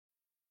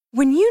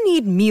When you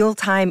need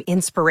mealtime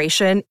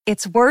inspiration,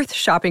 it's worth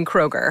shopping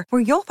Kroger,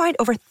 where you'll find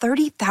over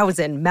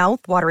 30,000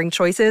 mouth-watering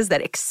choices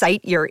that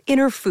excite your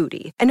inner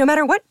foodie. And no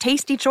matter what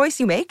tasty choice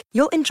you make,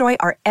 you'll enjoy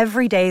our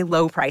everyday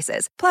low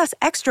prices, plus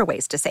extra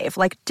ways to save,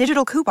 like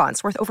digital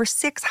coupons worth over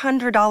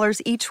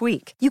 $600 each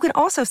week. You can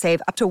also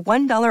save up to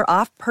 $1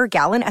 off per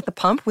gallon at the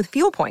pump with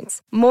fuel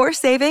points. More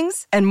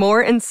savings and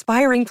more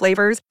inspiring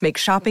flavors make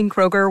shopping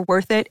Kroger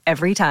worth it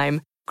every time.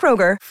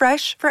 Kroger,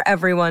 fresh for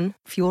everyone.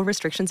 Fuel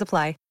restrictions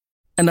apply.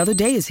 Another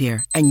day is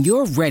here, and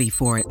you're ready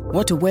for it.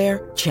 What to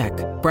wear? Check.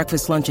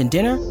 Breakfast, lunch, and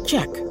dinner?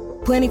 Check.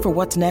 Planning for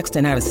what's next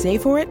and how to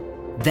save for it?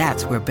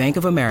 That's where Bank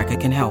of America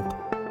can help.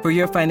 For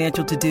your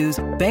financial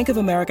to-dos, Bank of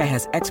America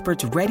has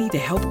experts ready to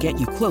help get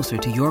you closer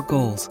to your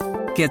goals.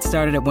 Get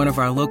started at one of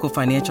our local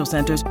financial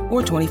centers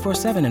or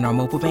 24/7 in our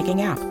mobile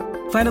banking app.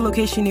 Find a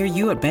location near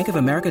you at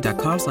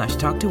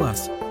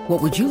bankofamerica.com/talktous.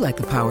 What would you like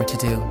the power to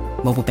do?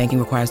 Mobile banking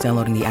requires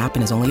downloading the app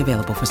and is only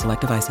available for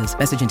select devices.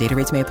 Message and data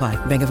rates may apply.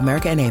 Bank of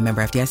America N.A.,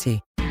 member FDIC.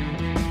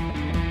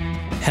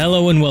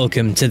 Hello and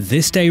welcome to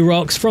This Day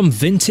Rocks from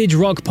Vintage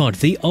Rock Pod,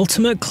 the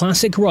ultimate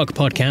classic rock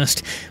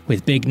podcast,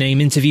 with big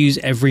name interviews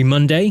every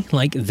Monday,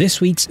 like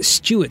this week's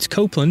Stuart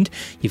Copeland.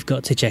 You've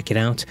got to check it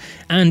out.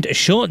 And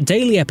short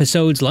daily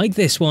episodes like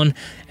this one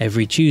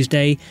every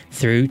Tuesday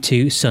through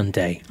to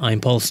Sunday.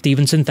 I'm Paul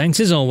Stevenson. Thanks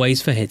as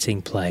always for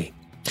hitting play.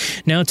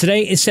 Now,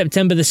 today is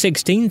September the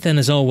 16th, and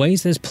as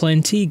always, there's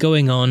plenty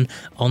going on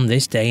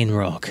this day in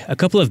rock. A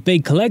couple of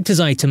big collector's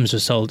items were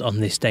sold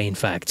on this day, in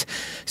fact.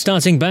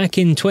 Starting back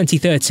in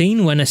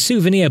 2013, when a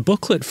souvenir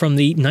booklet from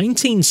the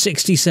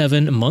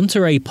 1967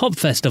 Monterey Pop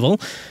Festival,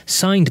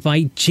 signed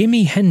by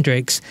Jimi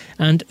Hendrix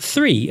and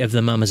 3 of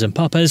the Mamas and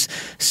Papas,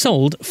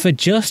 sold for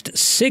just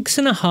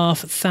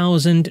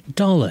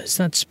 $6,500.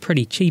 That's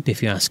pretty cheap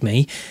if you ask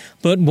me.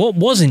 But what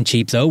wasn't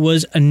cheap, though,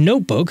 was a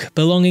notebook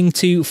belonging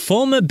to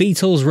former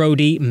Beatles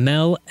roadie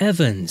Mel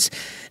Evans.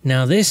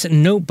 Now, this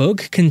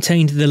notebook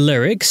contained the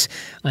lyrics,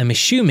 I'm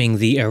assuming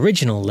the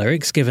original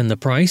lyrics given the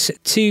price,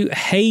 to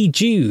Hey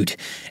Jude.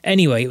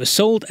 Anyway, it was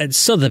sold at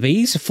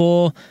Sotheby's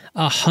for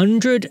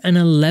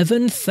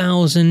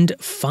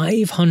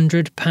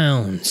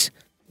 £111,500.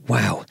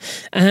 Wow.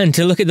 And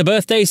to look at the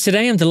birthdays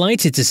today, I'm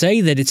delighted to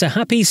say that it's a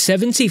happy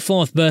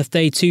 74th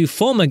birthday to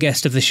former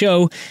guest of the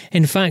show.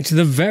 In fact,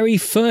 the very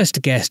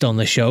first guest on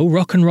the show,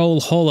 Rock and Roll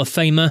Hall of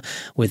Famer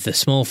with the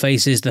Small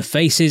Faces, the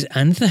Faces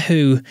and the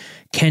Who,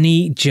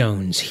 Kenny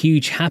Jones.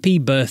 Huge happy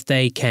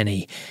birthday,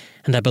 Kenny.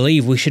 And I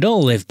believe we should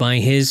all live by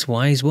his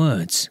wise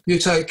words. You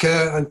take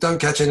care and don't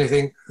catch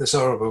anything that's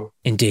horrible.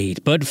 Indeed.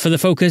 But for the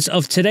focus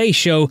of today's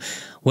show,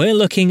 we're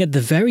looking at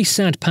the very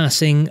sad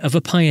passing of a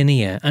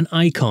pioneer, an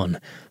icon,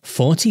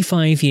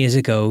 45 years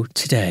ago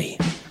today.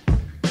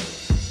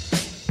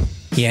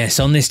 Yes,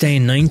 on this day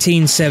in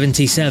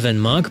 1977,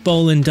 Mark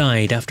Bolan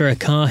died after a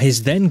car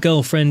his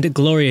then-girlfriend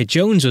Gloria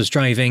Jones was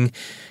driving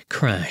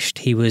crashed.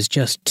 He was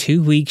just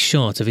 2 weeks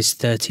short of his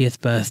 30th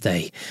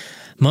birthday.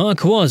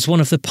 Mark was one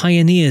of the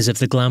pioneers of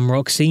the glam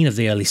rock scene of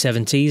the early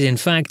 70s. In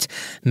fact,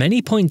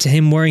 many point to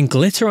him wearing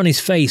glitter on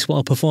his face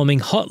while performing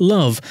Hot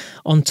Love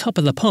on Top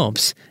of the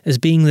Pops as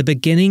being the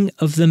beginning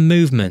of the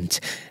movement.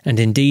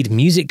 And indeed,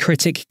 music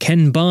critic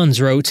Ken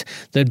Barnes wrote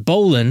that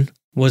Bolan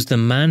was the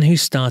man who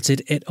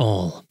started it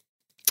all.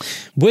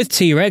 With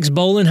T-Rex,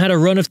 Bolan had a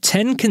run of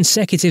 10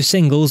 consecutive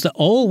singles that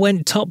all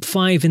went top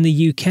 5 in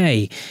the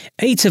UK.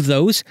 8 of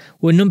those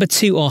were number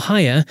 2 or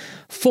higher,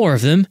 4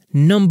 of them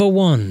number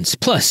 1s.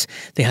 Plus,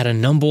 they had a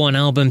number 1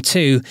 album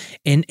too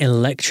in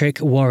Electric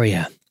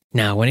Warrior.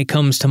 Now, when it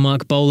comes to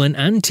Mark Bolan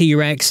and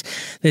T-Rex,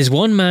 there's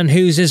one man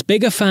who's as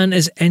big a fan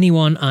as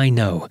anyone I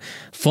know.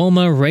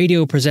 Former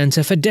radio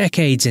presenter for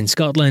decades in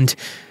Scotland,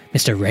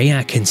 Mr. Ray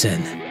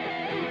Atkinson.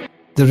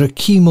 There are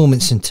key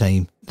moments in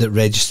time that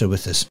register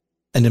with us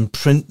and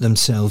imprint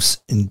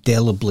themselves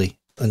indelibly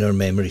on our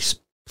memories.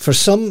 For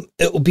some,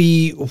 it will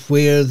be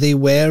where they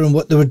were and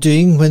what they were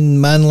doing when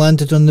man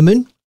landed on the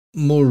moon.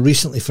 More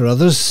recently for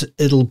others,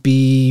 it'll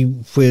be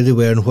where they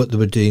were and what they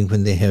were doing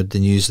when they heard the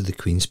news of the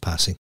Queen's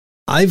passing.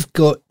 I've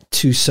got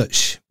 2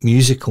 such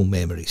musical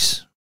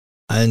memories,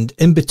 and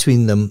in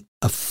between them,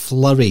 a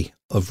flurry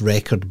of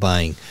record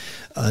buying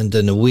and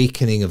an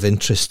awakening of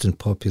interest in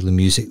popular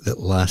music that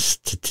lasts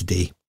to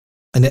today.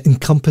 And it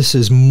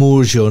encompasses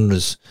more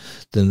genres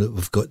than that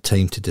we've got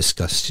time to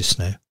discuss just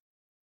now.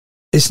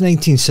 It's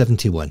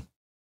 1971.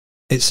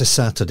 It's a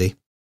Saturday.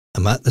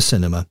 I'm at the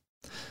cinema.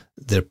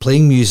 They're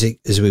playing music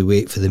as we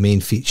wait for the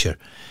main feature,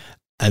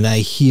 and I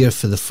hear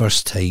for the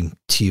first time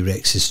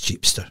T-Rex's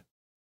Jeepster.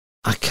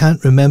 I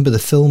can't remember the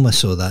film I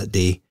saw that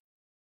day,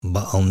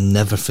 but I'll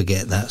never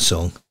forget that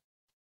song.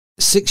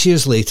 6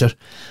 years later,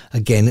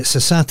 again it's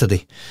a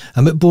Saturday.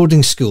 I'm at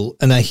boarding school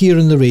and I hear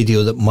on the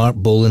radio that Mark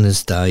Bolan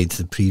has died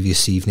the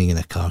previous evening in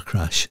a car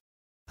crash.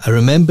 I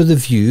remember the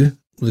view,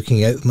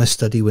 looking out of my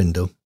study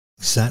window,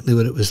 exactly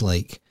what it was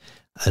like,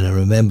 and I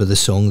remember the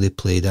song they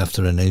played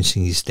after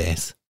announcing his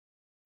death.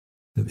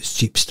 It was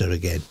Jeepster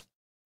again.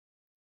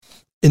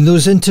 In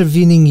those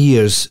intervening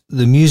years,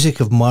 the music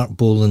of Mark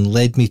Bolan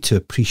led me to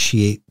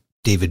appreciate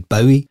David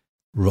Bowie,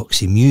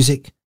 Roxy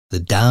Music The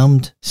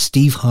Damned,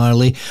 Steve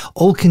Harley,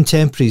 all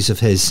contemporaries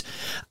of his.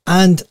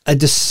 And I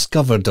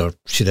discovered, or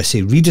should I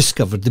say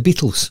rediscovered, the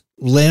Beatles.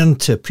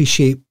 Learned to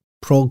appreciate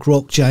prog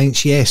rock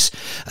giants, yes,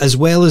 as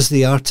well as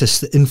the artists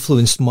that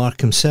influenced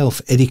Mark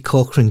himself, Eddie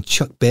Cochran,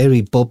 Chuck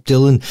Berry, Bob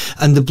Dylan,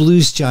 and the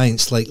blues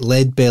giants like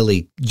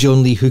Leadbelly,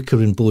 John Lee Hooker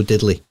and Bo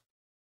Diddley.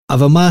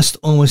 I've amassed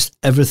almost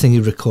everything he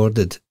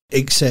recorded,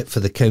 except for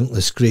the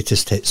countless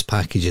greatest hits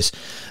packages,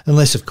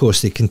 unless of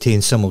course they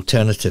contain some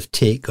alternative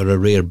take or a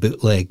rare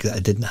bootleg that I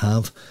didn't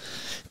have.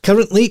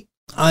 Currently,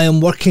 I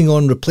am working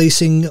on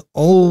replacing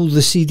all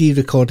the CD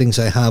recordings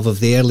I have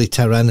of the early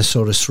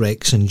Tyrannosaurus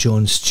Rex and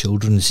John's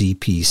Children's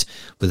EPs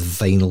with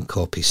vinyl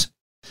copies.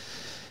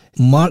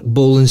 Mark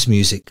Bolan's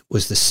music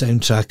was the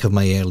soundtrack of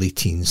my early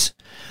teens,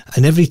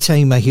 and every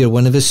time I hear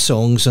one of his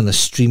songs on a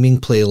streaming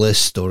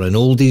playlist or an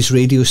oldies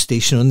radio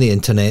station on the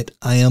internet,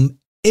 I am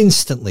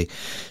instantly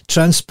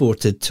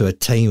transported to a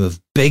time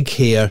of big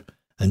hair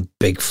and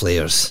big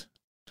flares.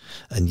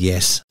 And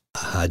yes,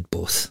 I had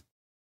both.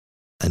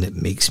 And it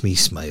makes me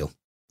smile.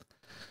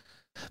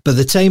 By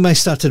the time I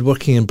started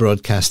working in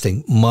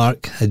broadcasting,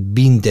 Mark had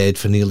been dead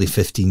for nearly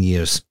 15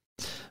 years.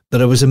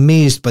 But I was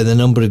amazed by the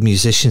number of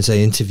musicians I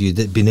interviewed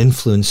that had been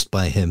influenced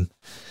by him.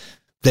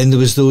 Then there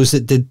was those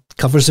that did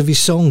covers of his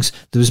songs.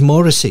 There was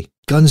Morrissey,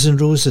 Guns N'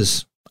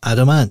 Roses,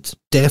 Adam Ant,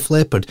 Def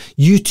Leppard,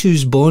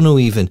 U2's Bono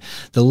even.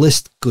 The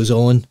list goes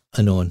on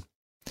and on.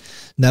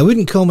 Now, I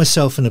wouldn't call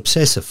myself an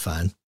obsessive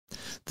fan.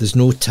 There's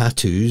no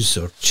tattoos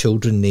or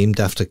children named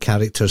after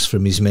characters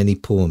from his many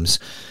poems.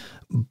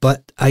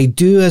 But I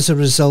do, as a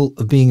result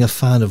of being a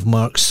fan of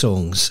Mark's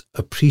songs,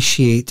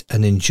 appreciate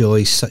and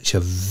enjoy such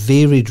a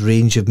varied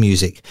range of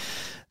music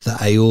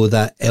that I owe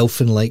that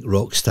elfin-like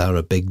rock star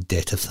a big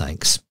debt of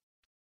thanks.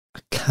 I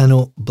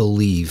cannot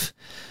believe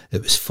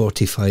it was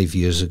 45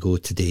 years ago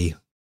today.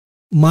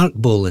 Mark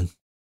Bolan,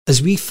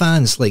 as we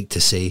fans like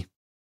to say,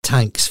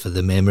 thanks for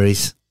the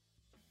memories.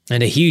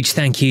 And a huge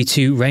thank you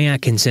to Ray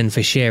Atkinson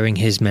for sharing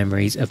his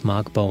memories of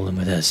Mark Bolan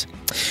with us.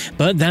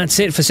 But that's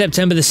it for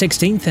September the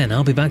 16th then.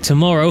 I'll be back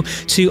tomorrow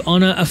to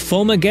honour a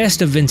former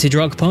guest of Vintage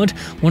Rock Pod,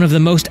 one of the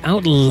most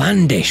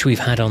outlandish we've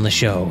had on the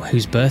show,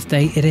 whose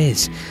birthday it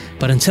is.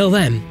 But until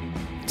then,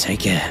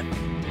 take care.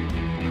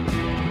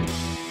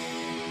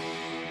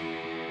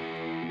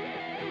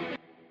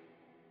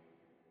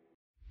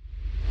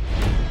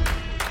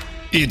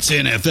 It's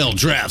NFL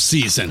draft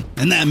season,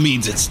 and that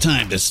means it's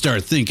time to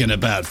start thinking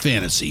about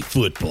fantasy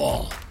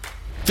football.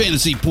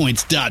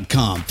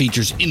 FantasyPoints.com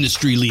features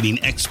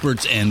industry-leading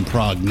experts and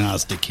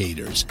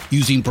prognosticators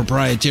using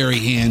proprietary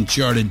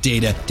hand-charted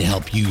data to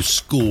help you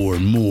score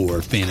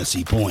more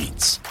fantasy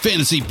points.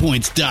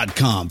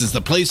 FantasyPoints.com is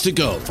the place to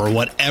go for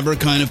whatever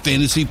kind of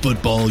fantasy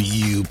football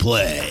you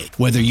play.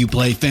 Whether you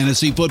play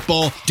fantasy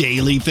football,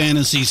 daily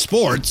fantasy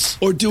sports,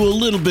 or do a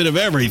little bit of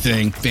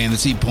everything,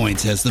 Fantasy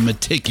Points has the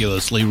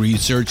meticulously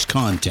researched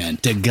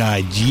content to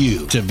guide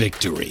you to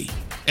victory.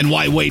 And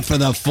why wait for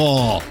the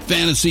fall?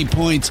 Fantasy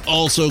Points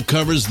also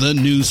covers the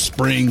new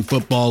spring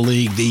football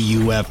league, the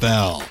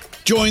UFL.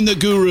 Join the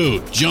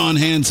guru, John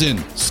Hansen,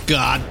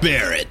 Scott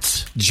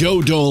Barrett,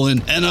 Joe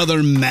Dolan, and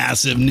other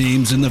massive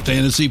names in the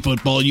fantasy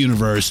football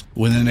universe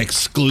with an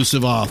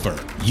exclusive offer.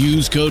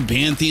 Use code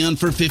Pantheon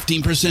for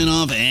 15%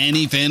 off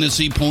any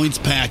Fantasy Points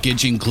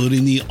package,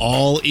 including the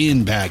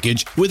all-in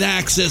package, with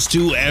access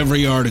to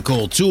every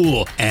article,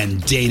 tool,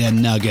 and data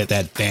nugget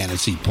that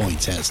Fantasy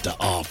Points has to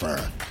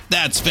offer.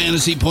 That's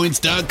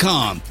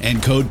FantasyPoints.com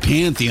and code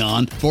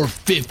Pantheon for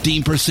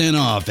 15%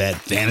 off at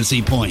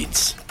Fantasy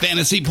Points.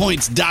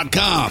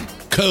 FantasyPoints.com,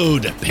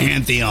 code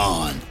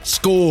Pantheon.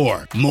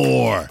 Score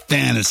more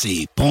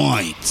fantasy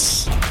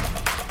points.